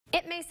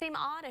It may seem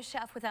odd, a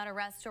chef without a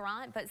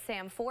restaurant, but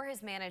Sam Fore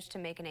has managed to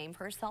make a name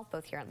for herself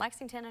both here in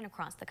Lexington and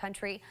across the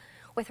country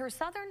with her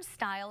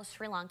Southern-style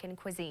Sri Lankan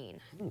cuisine.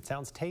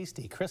 Sounds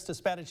tasty. Krista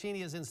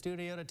Spadaccini is in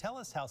studio to tell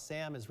us how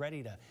Sam is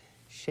ready to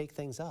shake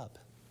things up,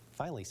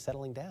 finally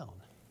settling down.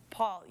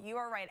 Paul, you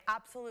are right.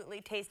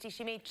 Absolutely tasty.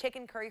 She made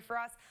chicken curry for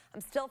us.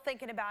 I'm still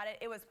thinking about it.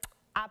 It was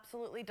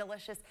absolutely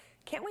delicious.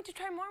 Can't wait to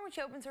try more when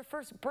she opens her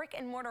first brick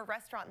and mortar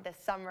restaurant this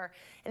summer.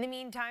 In the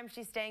meantime,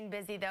 she's staying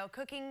busy though,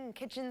 cooking in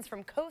kitchens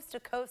from coast to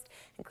coast,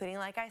 including,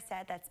 like I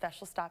said, that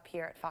special stop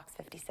here at Fox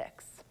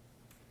 56.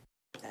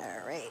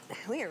 All right,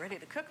 we are ready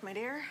to cook, my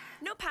dear.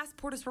 No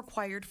passport is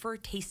required for a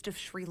taste of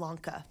Sri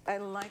Lanka. I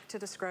like to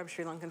describe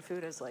Sri Lankan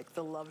food as like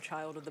the love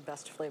child of the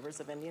best flavors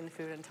of Indian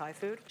food and Thai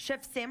food.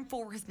 Chef Sam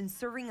Fore has been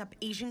serving up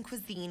Asian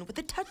cuisine with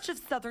a touch of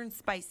Southern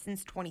spice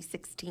since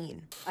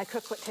 2016. I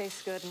cook what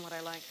tastes good and what I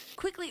like.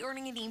 Quickly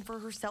earning a name for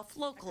herself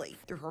locally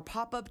through her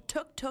pop-up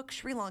Tuk Tuk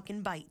Sri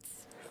Lankan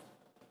bites.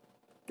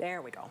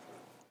 There we go.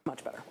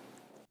 Much better.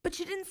 But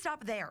she didn't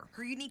stop there.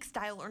 Her unique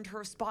style earned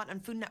her a spot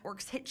on Food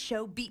Network's hit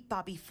show Beat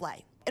Bobby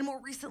Flay. And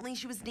more recently,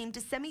 she was named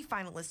a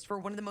semi-finalist for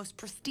one of the most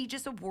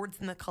prestigious awards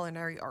in the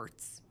culinary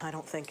arts. I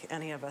don't think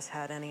any of us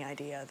had any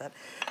idea that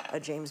a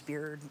James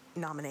Beard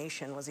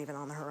nomination was even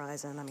on the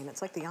horizon. I mean,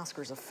 it's like the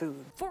Oscars of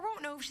food. Fore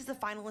won't know if she's a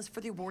finalist for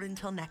the award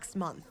until next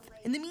month.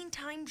 In the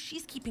meantime,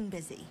 she's keeping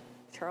busy.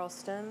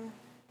 Charleston,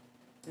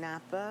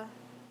 Napa,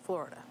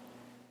 Florida.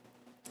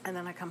 And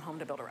then I come home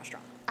to build a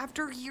restaurant.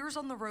 After years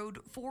on the road,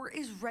 Fore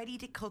is ready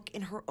to cook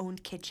in her own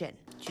kitchen,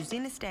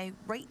 choosing to stay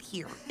right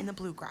here in the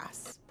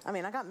Bluegrass. I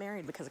mean, I got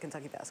married because of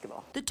Kentucky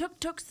basketball. The Tuk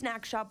Tuk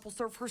snack shop will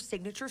serve her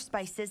signature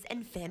spices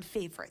and fan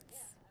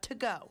favorites to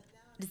go.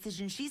 A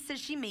decision she says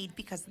she made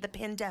because of the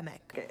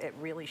pandemic. It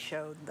really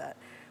showed that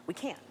we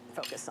can't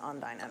focus on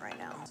dine-in right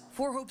now.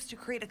 Fore hopes to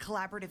create a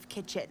collaborative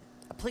kitchen,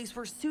 a place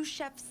where sous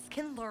chefs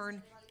can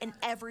learn and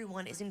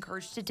everyone is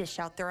encouraged to dish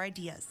out their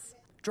ideas,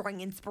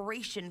 drawing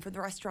inspiration from the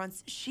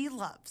restaurants she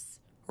loves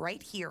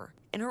right here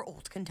in her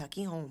old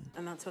Kentucky home.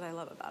 And that's what I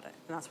love about it,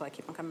 and that's why I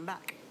keep on coming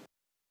back.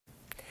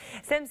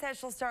 Sam says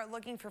she'll start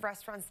looking for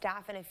restaurant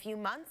staff in a few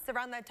months.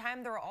 Around that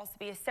time, there will also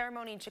be a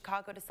ceremony in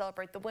Chicago to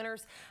celebrate the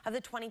winners of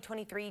the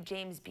 2023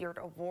 James Beard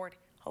Award.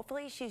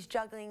 Hopefully she's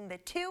juggling the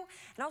two.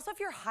 And also, if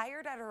you're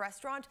hired at a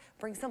restaurant,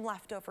 bring some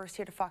leftovers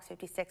here to Fox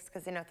 56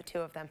 because I know the two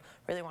of them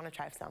really want to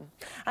try some.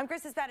 I'm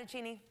Krista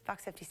Spadaccini,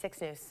 Fox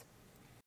 56 News.